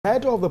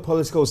Head of the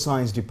Political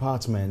Science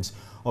Department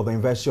of the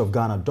University of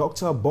Ghana,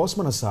 Dr.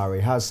 Bossman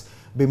has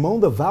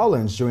bemoaned the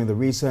violence during the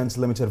recent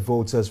limited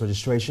voters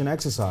registration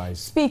exercise.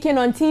 Speaking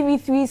on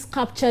TV3's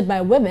Captured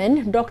by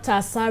Women, Dr.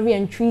 Asari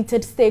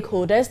entreated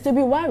stakeholders to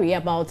be wary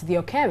about the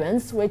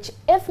occurrence, which,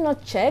 if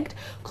not checked,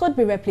 could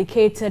be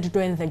replicated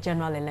during the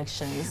general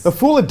elections. The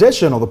full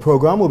edition of the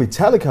program will be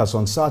telecast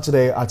on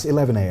Saturday at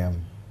 11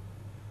 a.m.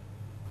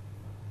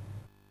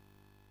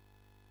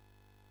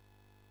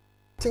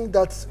 I think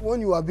that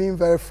when you are being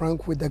very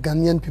frank with the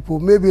Ghanaian people,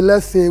 maybe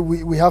let's say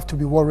we have to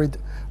be worried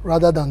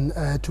rather than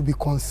to be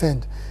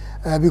concerned,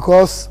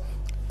 because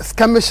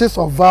skirmishes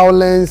of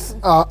violence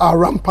are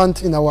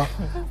rampant in our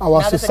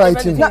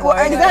society. When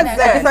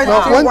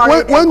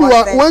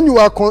you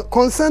are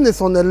concerned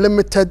is on a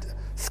limited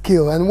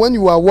scale, and when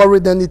you are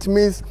worried, then it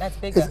means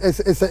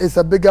it's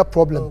a bigger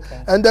problem.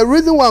 Okay. And the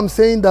reason why I'm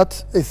saying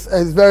that is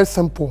very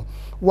simple.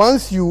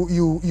 Once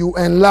you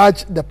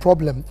enlarge the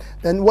problem,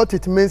 then what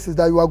it means is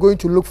that you are going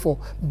to look for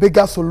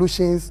bigger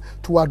solutions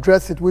to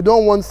address it. We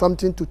don't want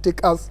something to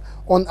take us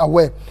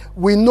unaware.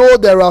 We know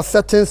there are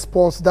certain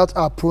sports that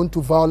are prone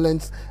to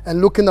violence, and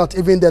looking at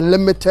even the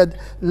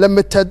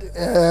limited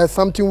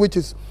something which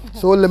is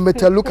so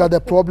limited, look at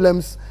the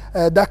problems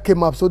that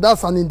came up. So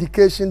that's an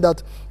indication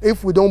that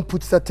if we don't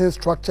put certain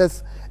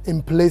structures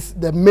in place,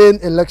 the main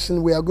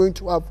election, we are going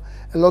to have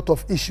a lot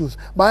of issues.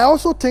 But I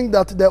also think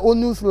that the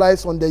onus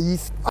lies on the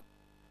youth.